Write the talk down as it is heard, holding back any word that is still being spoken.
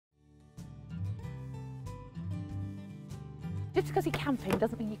Just because you're camping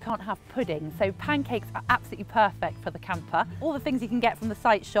doesn't mean you can't have pudding, so pancakes are absolutely perfect for the camper. All the things you can get from the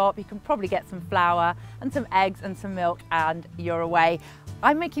site shop, you can probably get some flour and some eggs and some milk and you're away.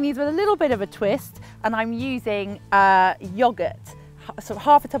 I'm making these with a little bit of a twist and I'm using yoghurt. So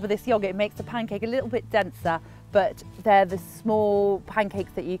half a tub of this yoghurt makes the pancake a little bit denser, but they're the small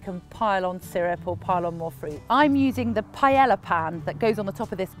pancakes that you can pile on syrup or pile on more fruit. I'm using the paella pan that goes on the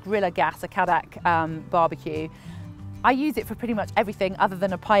top of this griller gas, a Cadac barbecue. I use it for pretty much everything other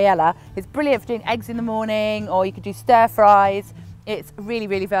than a paella. It's brilliant for doing eggs in the morning, or you could do stir fries. It's a really,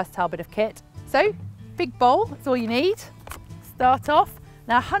 really versatile bit of kit. So, big bowl, that's all you need. Start off.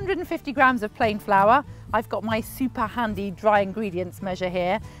 Now 150 grams of plain flour. I've got my super handy dry ingredients measure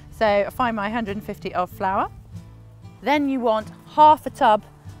here. So I find my 150 of flour. Then you want half a tub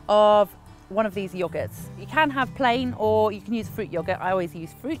of one of these yogurts. You can have plain or you can use fruit yogurt. I always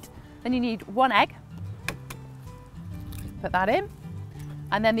use fruit. Then you need 1 egg. Put that in.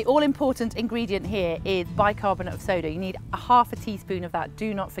 And then the all-important ingredient here is bicarbonate of soda. You need a half a teaspoon of that.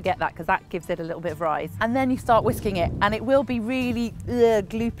 Do not forget that because that gives it a little bit of rise. And then you start whisking it and it will be really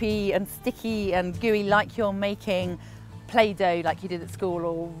gloopy and sticky and gooey like you're making Play-Doh like you did at school,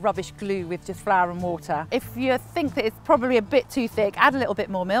 or rubbish glue with just flour and water. If you think that it's probably a bit too thick, add a little bit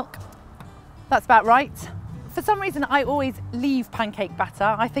more milk. That's about right. For some reason, I always leave pancake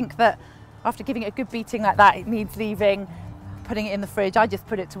batter. I think that after giving it a good beating like that, it needs leaving. Putting it in the fridge, I just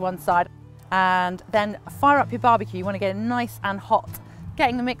put it to one side. And then fire up your barbecue. You want to get it nice and hot.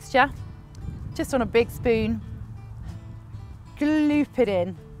 Getting the mixture just on a big spoon, gloop it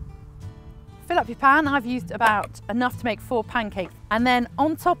in. Fill up your pan. I've used about enough to make 4 pancakes. And then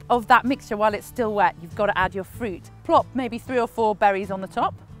on top of that mixture, while it's still wet, you've got to add your fruit. Plop maybe 3 or 4 berries on the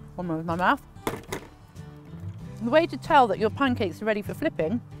top. One more with my mouth. The way to tell that your pancakes are ready for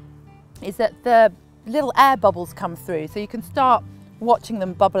flipping is that the little air bubbles come through, so you can start watching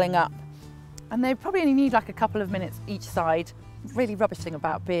them bubbling up. And they probably only need like a couple of minutes each side. Really rubbish thing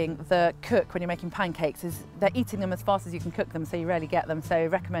about being the cook when you're making pancakes is they're eating them as fast as you can cook them, so you rarely get them. So I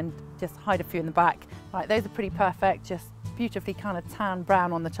recommend just hide a few in the back. Right, those are pretty perfect, just beautifully kind of tan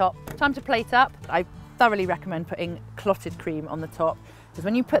brown on the top. Time to plate up. I thoroughly recommend putting clotted cream on the top, because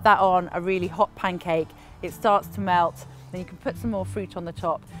when you put that on a really hot pancake, it starts to melt. Then you can put some more fruit on the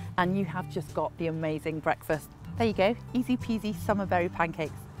top and you have just got the amazing breakfast. There you go, easy peasy summer berry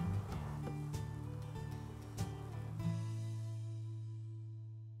pancakes.